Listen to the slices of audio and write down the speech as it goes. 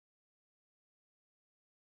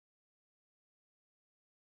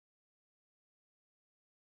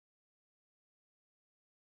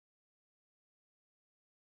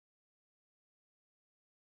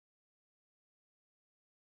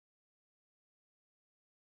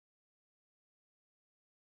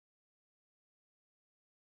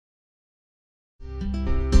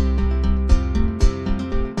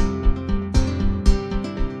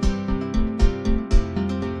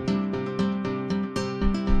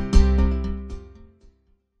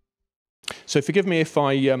So forgive me if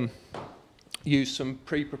I use some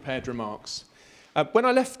pre-prepared remarks. When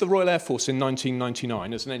I left the Royal Air Force in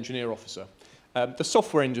 1999 as an engineer officer, the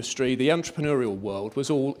software industry, the entrepreneurial world, was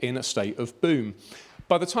all in a state of boom.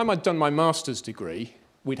 By the time I'd done my master's degree,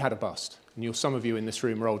 we'd had a bust. And some of you in this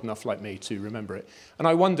room are old enough like me to remember it. And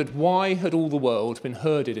I wondered, why had all the world been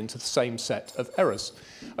herded into the same set of errors?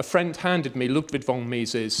 A friend handed me Ludwig von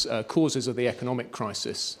Mises' Causes of the Economic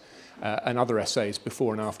Crisis and other essays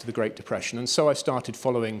before and after the Great Depression. And so I started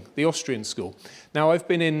following the Austrian school. Now, I've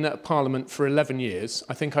been in Parliament for 11 years.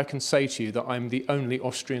 I think I can say to you that I'm the only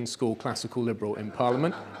Austrian school classical liberal in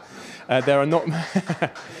Parliament. There are not...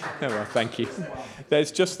 Oh, well, thank you.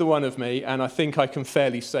 There's just the one of me, and I think I can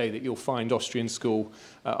fairly say that you'll find Austrian school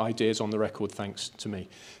ideas on the record thanks to me.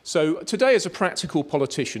 So today, as a practical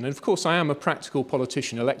politician, and of course I am a practical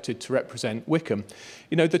politician elected to represent Wickham,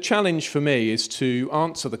 you know, the challenge for me is to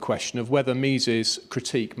answer the question of whether Mises'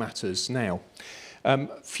 critique matters now.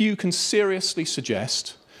 Few can seriously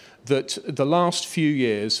suggest that the last few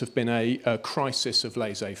years have been a crisis of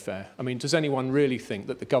laissez-faire. I mean, does anyone really think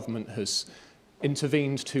that the government has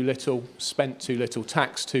intervened too little, spent too little,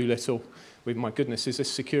 taxed too little? With my goodness, is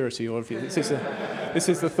this security or this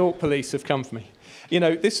is the thought police have come for me. You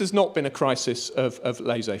know, this has not been a crisis of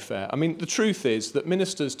laissez-faire. I mean, the truth is that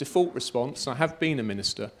ministers' default response, I have been a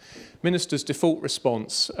minister, ministers' default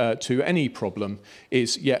response to any problem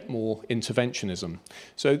is yet more interventionism.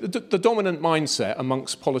 So the dominant mindset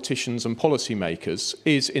amongst politicians and policymakers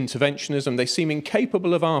is interventionism. They seem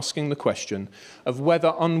incapable of asking the question of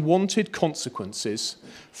whether unwanted consequences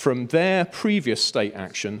from their previous state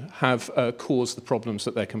action have caused the problems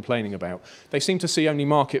that they're complaining about. They seem to see only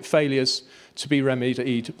market failures to be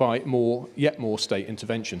remedied by yet more state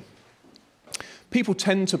intervention. People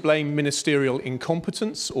tend to blame ministerial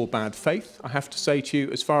incompetence or bad faith. I have to say to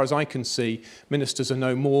you, as far as I can see, ministers are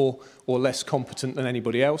no more or less competent than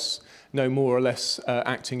anybody else, no more or less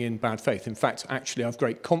acting in bad faith. In fact, actually, I have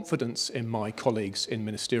great confidence in my colleagues in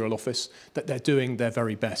ministerial office that they're doing their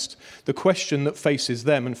very best. The question that faces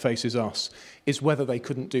them and faces us is whether they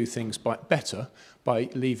couldn't do things better by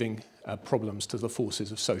leaving problems to the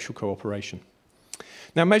forces of social cooperation.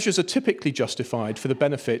 Now, measures are typically justified for the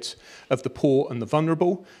benefit of the poor and the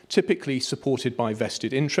vulnerable, typically supported by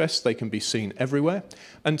vested interests. They can be seen everywhere.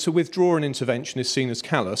 And to withdraw an intervention is seen as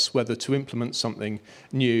callous, whether to implement something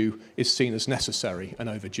new is seen as necessary and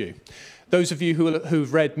overdue. Those of you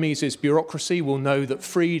who've read Mises' Bureaucracy will know that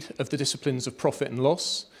freed of the disciplines of profit and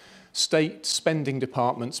loss, state spending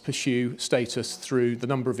departments pursue status through the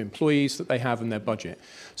number of employees that they have and their budget.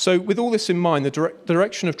 So with all this in mind, the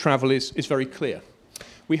direction of travel is very clear.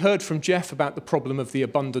 We heard from Jeff about the problem of the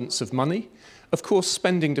abundance of money. Of course,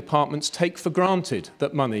 spending departments take for granted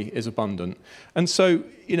that money is abundant. And so,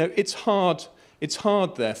 you know, it's hard,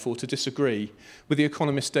 therefore, to disagree with the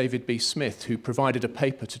economist David B. Smith, who provided a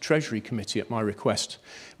paper to Treasury Committee at my request,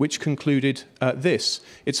 which concluded this.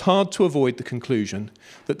 It's hard to avoid the conclusion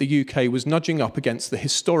that the UK was nudging up against the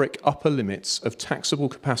historic upper limits of taxable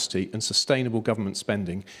capacity and sustainable government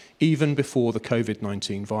spending, even before the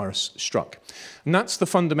COVID-19 virus struck. And that's the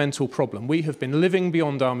fundamental problem. We have been living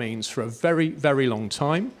beyond our means for a very, very long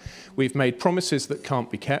time. We've made promises that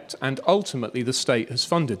can't be kept, and ultimately the state has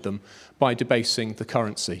funded them by debasing the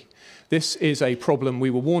currency. This is a problem we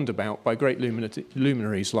were warned about by great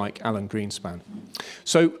luminaries like Alan Greenspan.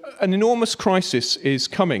 So an enormous crisis is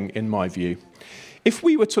coming, in my view. If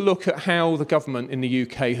we were to look at how the government in the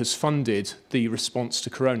UK has funded the response to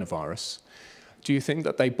coronavirus, do you think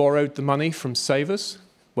that they borrowed the money from savers?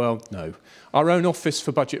 Well, no. Our own Office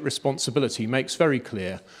for Budget Responsibility makes very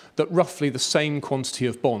clear that roughly the same quantity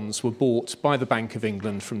of bonds were bought by the Bank of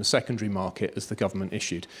England from the secondary market as the government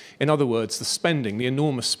issued. In other words, the spending, the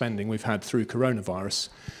enormous spending we've had through coronavirus,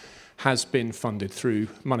 has been funded through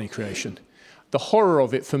money creation. The horror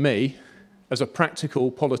of it for me, as a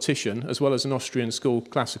practical politician, as well as an Austrian school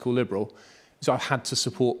classical liberal, is I've had to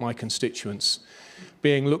support my constituents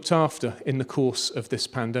being looked after in the course of this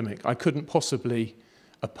pandemic. I couldn't possibly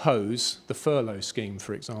oppose the furlough scheme,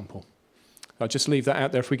 for example. I'll just leave that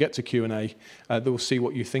out there. If we get to Q&A, we'll see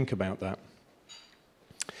what you think about that.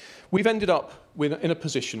 We've ended up in a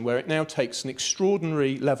position where it now takes an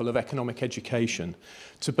extraordinary level of economic education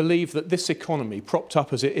to believe that this economy, propped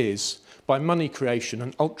up as it is by money creation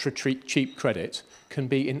and ultra-cheap credit, can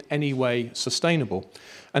be in any way sustainable.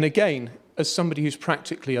 And again, as somebody who's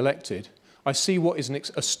practically elected, I see what is an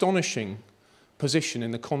astonishing position in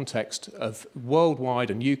the context of worldwide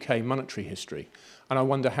and UK monetary history, and I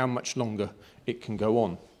wonder how much longer it can go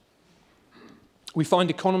on. We find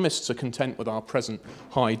economists are content with our present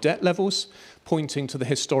high debt levels, pointing to the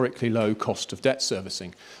historically low cost of debt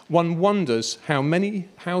servicing. One wonders how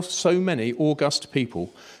so many august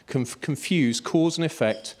people can confuse cause and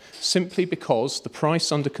effect simply because the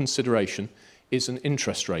price under consideration is an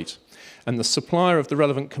interest rate, and the supplier of the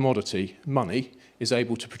relevant commodity, money, is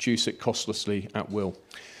able to produce it costlessly at will.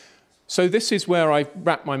 So this is where I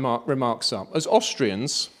wrap my remarks up. As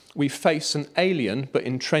Austrians, we face an alien but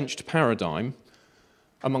entrenched paradigm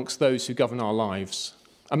amongst those who govern our lives.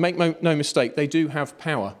 And make no mistake, they do have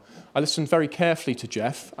power. I listened very carefully to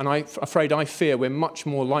Jeff, and I'm afraid I fear we're much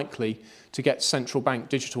more likely to get central bank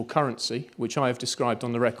digital currency, which I have described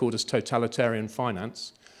on the record as totalitarian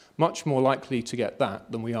finance, much more likely to get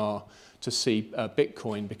that than we are to see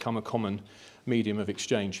Bitcoin become a common medium of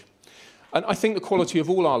exchange. And I think the quality of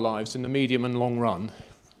all our lives in the medium and long run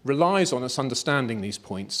relies on us understanding these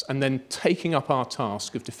points and then taking up our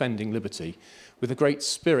task of defending liberty with a great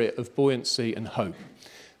spirit of buoyancy and hope.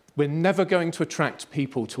 We're never going to attract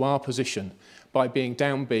people to our position by being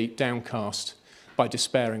downbeat, downcast, by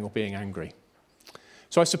despairing or being angry.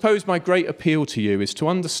 So I suppose my great appeal to you is to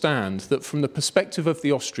understand that from the perspective of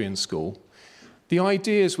the Austrian school, the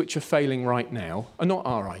ideas which are failing right now are not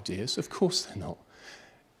our ideas. Of course they're not.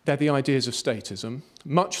 They're the ideas of statism.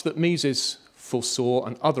 Much that Mises foresaw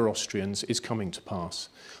and other Austrians is coming to pass.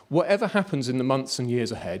 Whatever happens in the months and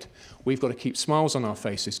years ahead, we've got to keep smiles on our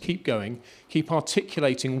faces, keep going, keep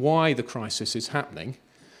articulating why the crisis is happening,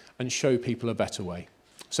 and show people a better way.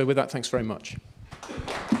 So with that, thanks very much.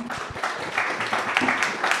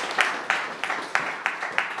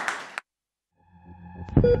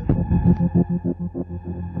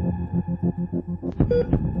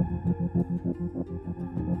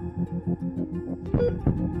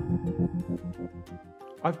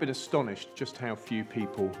 I've been astonished just how few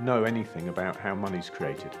people know anything about how money's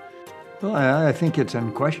created. Well, I think it's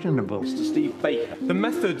unquestionable. Steve Baker. The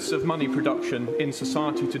methods of money production in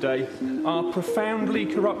society today are profoundly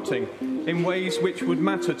corrupting in ways which would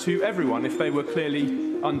matter to everyone if they were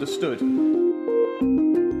clearly understood.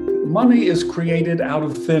 Money is created out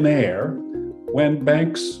of thin air when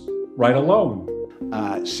banks write a loan.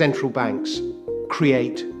 Central banks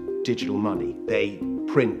create digital money. They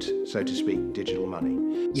print, so to speak, digital money.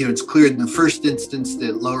 You know, it's clear in the first instance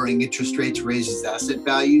that lowering interest rates raises asset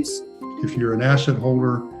values. If you're an asset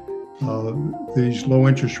holder, these low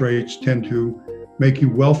interest rates tend to make you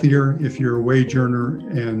wealthier. If you're a wage earner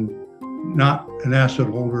and not an asset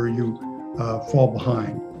holder, you fall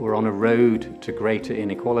behind. We're on a road to greater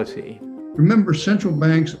inequality. Remember, central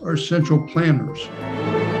banks are central planners.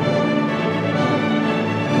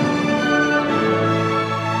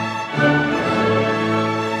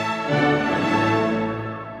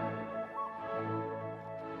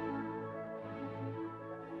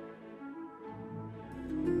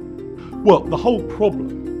 Well, the whole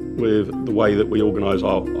problem with the way that we organise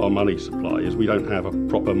our money supply is we don't have a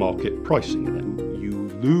proper market pricing in it. You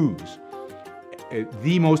lose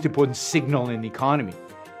the most important signal in the economy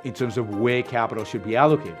in terms of where capital should be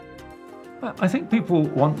allocated. I think people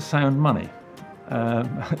want sound money.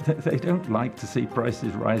 They don't like to see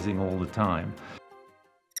prices rising all the time.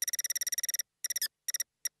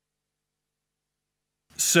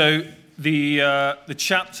 So the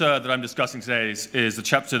chapter that I'm discussing today is the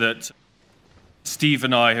chapter that Steve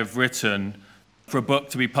and I have written for a book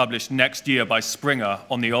to be published next year by Springer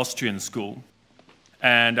on the Austrian school.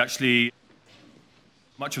 And actually,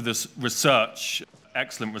 much of this research,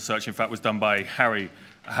 excellent research, in fact, was done by Harry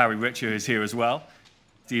Richer, who's here as well,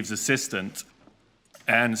 Steve's assistant.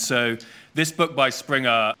 And so this book by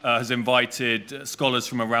Springer has invited scholars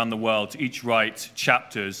from around the world to each write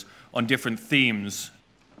chapters on different themes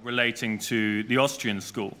relating to the Austrian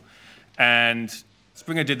school. And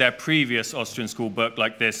Springer did their previous Austrian school book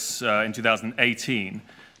like this in 2018.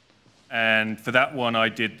 And for that one, I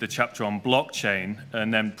did the chapter on blockchain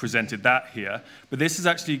and then presented that here. But this is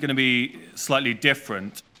actually going to be slightly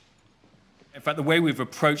different. In fact, the way we've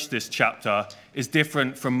approached this chapter is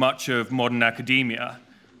different from much of modern academia.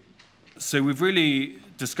 So we've really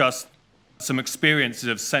discussed some experiences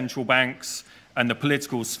of central banks and the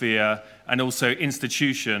political sphere, and also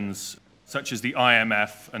institutions such as the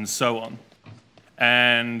IMF and so on.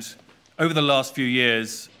 And over the last few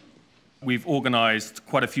years, we've organized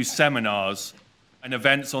quite a few seminars and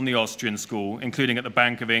events on the Austrian school, including at the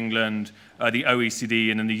Bank of England, the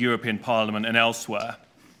OECD, and in the European Parliament and elsewhere.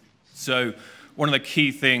 So one of the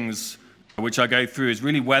key things which I go through is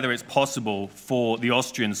really whether it's possible for the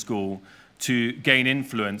Austrian school to gain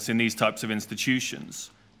influence in these types of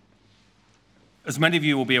institutions. As many of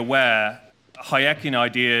you will be aware, Hayekian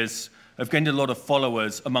ideas have gained a lot of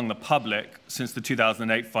followers among the public since the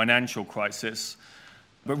 2008 financial crisis.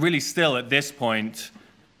 But really still, at this point,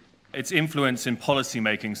 its influence in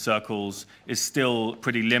policymaking circles is still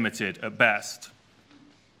pretty limited at best.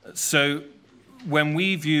 So when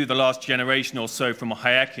we view the last generation or so from a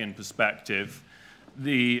Hayekian perspective,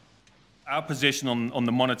 our position on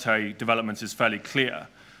the monetary developments is fairly clear,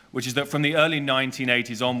 which is that from the early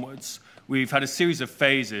 1980s onwards, we've had a series of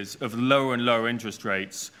phases of lower and lower interest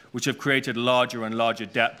rates, which have created larger and larger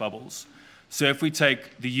debt bubbles. So if we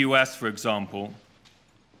take the US, for example,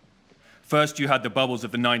 first you had the bubbles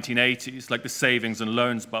of the 1980s, like the savings and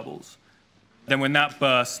loans bubbles. Then when that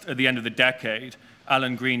burst at the end of the decade,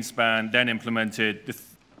 Alan Greenspan then implemented the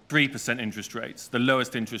 3% interest rates, the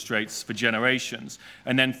lowest interest rates for generations.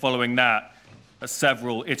 And then following that,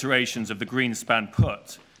 several iterations of the Greenspan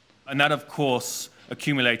put. And that, of course,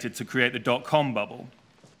 accumulated to create the dot-com bubble.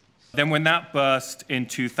 Then when that burst in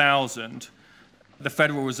 2000, the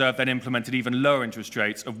Federal Reserve then implemented even lower interest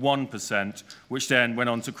rates of 1%, which then went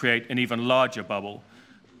on to create an even larger bubble,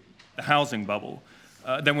 the housing bubble.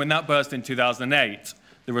 Then when that burst in 2008,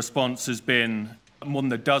 the response has been more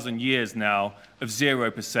than a dozen years now of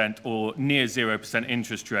 0% or near 0%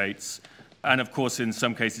 interest rates, and of course in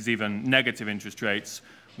some cases even negative interest rates,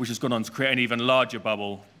 which has gone on to create an even larger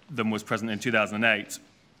bubble than was present in 2008.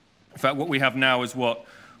 In fact, what we have now is what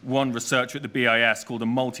one researcher at the BIS called a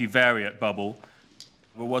multivariate bubble,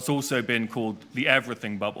 but what's also been called the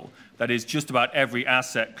everything bubble. That is, just about every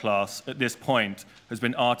asset class at this point has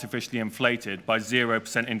been artificially inflated by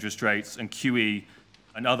 0% interest rates and QE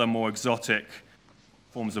and other more exotic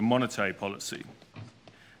forms of monetary policy.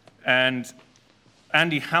 And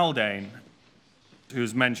Andy Haldane, who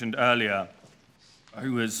was mentioned earlier,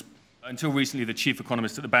 who was until recently the chief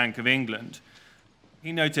economist at the Bank of England,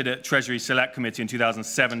 he noted at Treasury Select Committee in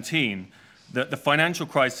 2017 that the financial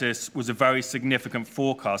crisis was a very significant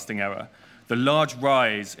forecasting error. The large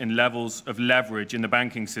rise in levels of leverage in the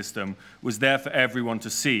banking system was there for everyone to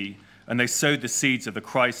see, and they sowed the seeds of the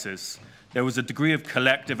crisis. There was a degree of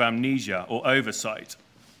collective amnesia or oversight.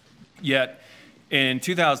 Yet, in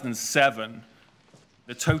 2007,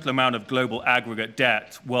 the total amount of global aggregate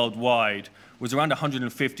debt worldwide was around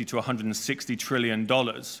 $150 to $160 trillion,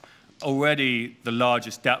 already the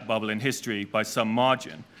largest debt bubble in history by some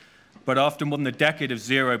margin. But after more than a decade of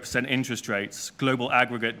 0% interest rates, global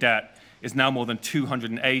aggregate debt is now more than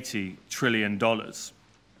 $280 trillion.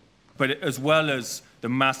 But as well as the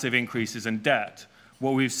massive increases in debt,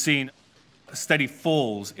 what we've seen steady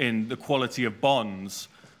falls in the quality of bonds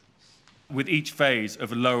with each phase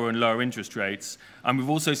of lower and lower interest rates. And we've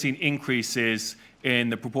also seen increases in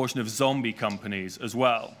the proportion of zombie companies as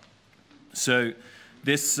well. So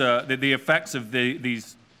this, the effects of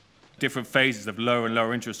these different phases of lower and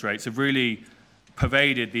lower interest rates have really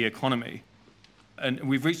pervaded the economy. And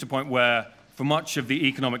we've reached a point where, for much of the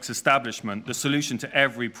economics establishment, the solution to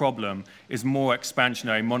every problem is more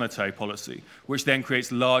expansionary monetary policy, which then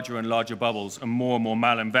creates larger and larger bubbles and more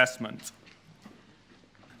malinvestment.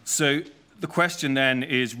 So the question then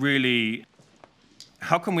is really,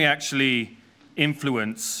 how can we actually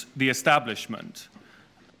influence the establishment?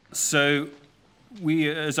 So we,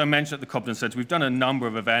 as I mentioned at the Cobden Centre, we've done a number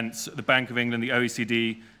of events at the Bank of England, the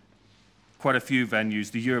OECD, quite a few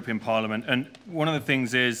venues, the European Parliament. And one of the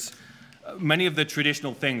things is many of the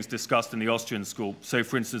traditional things discussed in the Austrian school, so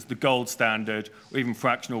for instance, the gold standard or even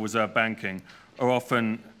fractional reserve banking, are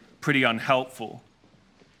often pretty unhelpful.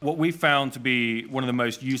 What we found to be one of the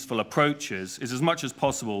most useful approaches is, as much as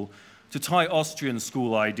possible, to tie Austrian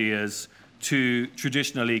school ideas to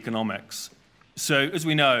traditional economics. So, as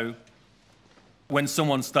we know, when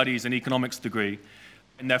someone studies an economics degree,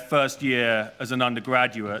 in their first year as an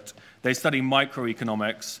undergraduate, they study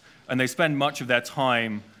microeconomics, and they spend much of their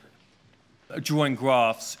time drawing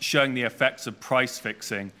graphs showing the effects of price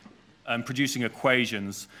fixing and producing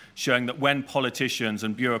equations showing that when politicians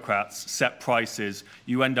and bureaucrats set prices,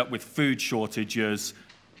 you end up with food shortages,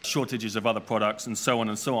 shortages of other products, and so on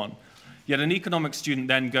and so on. Yet an economics student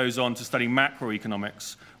then goes on to study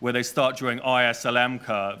macroeconomics, where they start drawing ISLM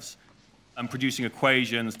curves and producing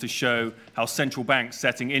equations to show how central banks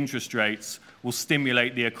setting interest rates will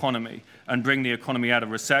stimulate the economy and bring the economy out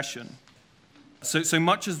of recession. So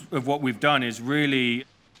much of what we've done is really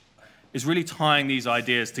tying these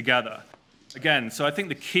ideas together. Again, so I think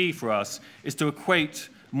the key for us is to equate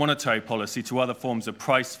monetary policy to other forms of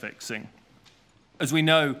price fixing. As we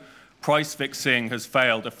know, price fixing has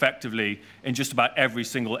failed effectively in just about every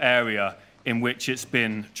single area in which it's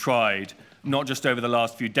been tried, not just over the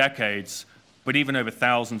last few decades, but even over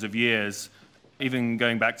thousands of years, even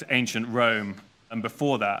going back to ancient Rome and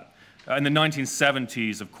before that. In the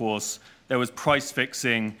 1970s, of course, there was price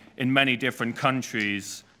fixing in many different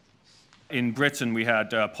countries. In Britain, we had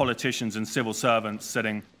politicians and civil servants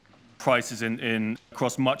setting prices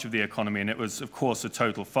across much of the economy, and it was, of course, a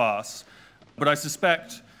total farce. But I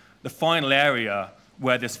suspect the final area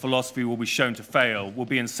where this philosophy will be shown to fail will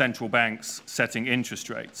be in central banks setting interest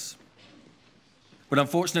rates. But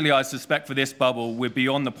unfortunately, I suspect for this bubble, we're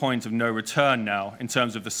beyond the point of no return now in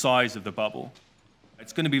terms of the size of the bubble.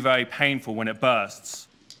 It's going to be very painful when it bursts.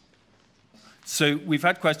 So we've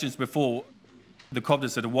had questions before. The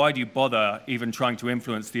Cobblers said, why do you bother even trying to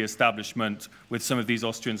influence the establishment with some of these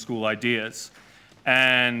Austrian school ideas?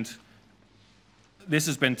 And this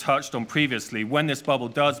has been touched on previously. When this bubble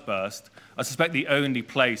does burst, I suspect the only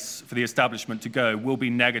place for the establishment to go will be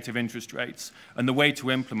negative interest rates. And the way to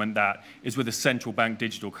implement that is with a central bank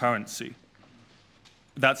digital currency.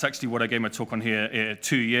 That's actually what I gave my talk on here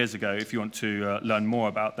 2 years ago, if you want to learn more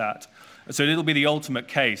about that. So it'll be the ultimate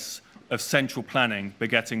case of central planning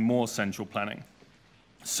begetting more central planning.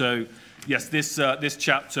 So yes, this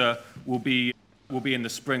chapter will be in the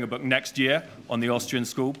Springer book next year on the Austrian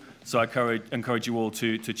school. So I encourage you all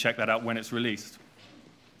to check that out when it's released.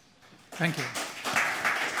 Thank you.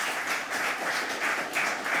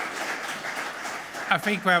 I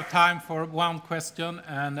think we have time for one question,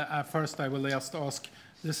 and first I will just ask,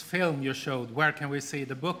 this film you showed, where can we see?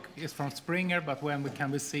 The book is from Springer, but when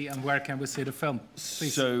can we see, and where can we see the film?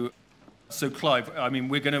 Please. So Clive, I mean,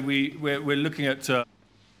 we're looking at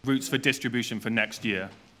routes for distribution for next year.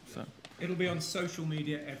 So. It'll be on social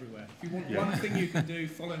media everywhere. If you want one thing you can do,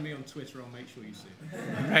 follow me on Twitter. I'll make sure you see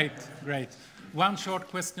it. Great, great. One short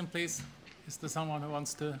question, please. Is there someone who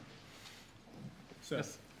wants to? Sir.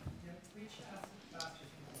 Yes.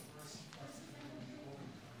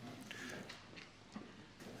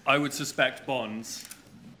 I would suspect bonds.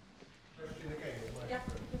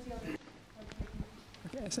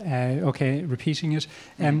 Okay, repeating it.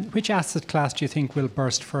 Which asset class do you think will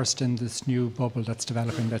burst first in this new bubble that's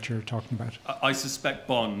developing that you're talking about? I suspect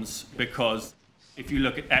bonds, because if you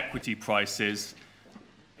look at equity prices,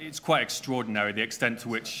 it's quite extraordinary the extent to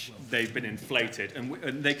which they've been inflated,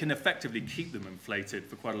 and they can effectively keep them inflated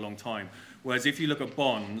for quite a long time. Whereas if you look at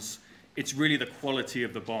bonds, it's really the quality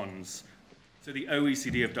of the bonds. So the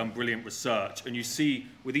OECD have done brilliant research, and you see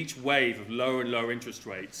with each wave of lower and lower interest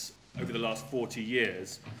rates over the last 40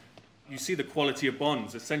 years, you see the quality of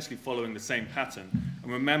bonds essentially following the same pattern.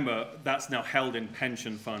 And remember, that's now held in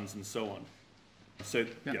pension funds and so on. So,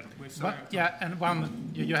 yeah. But, yeah, and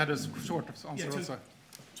one, you had a short answer also.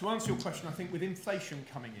 To answer your question, I think with inflation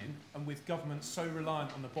coming in and with governments so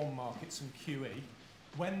reliant on the bond markets and QE,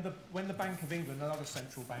 when the Bank of England and other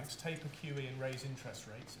central banks taper QE and raise interest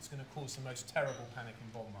rates, it's going to cause the most terrible panic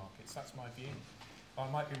in bond markets. That's my view. I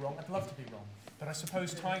might be wrong. I'd love to be wrong. But I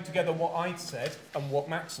suppose tying together what I'd said and what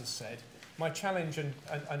Max has said, my challenge and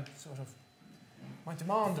sort of my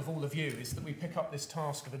demand of all of you is that we pick up this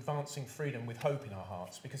task of advancing freedom with hope in our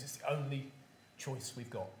hearts, because it's the only choice we've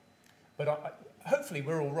got. But hopefully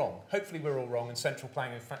we're all wrong. Hopefully we're all wrong, and central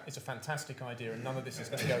planning is a fantastic idea, and none of this is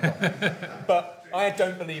going to go wrong. But I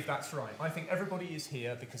don't believe that's right. I think everybody is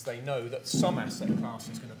here because they know that some asset class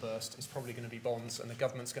is going to burst. It's probably going to be bonds, and the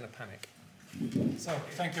government's going to panic. So,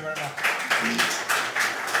 thank you very much. Okay.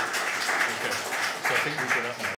 So I think we've got that one.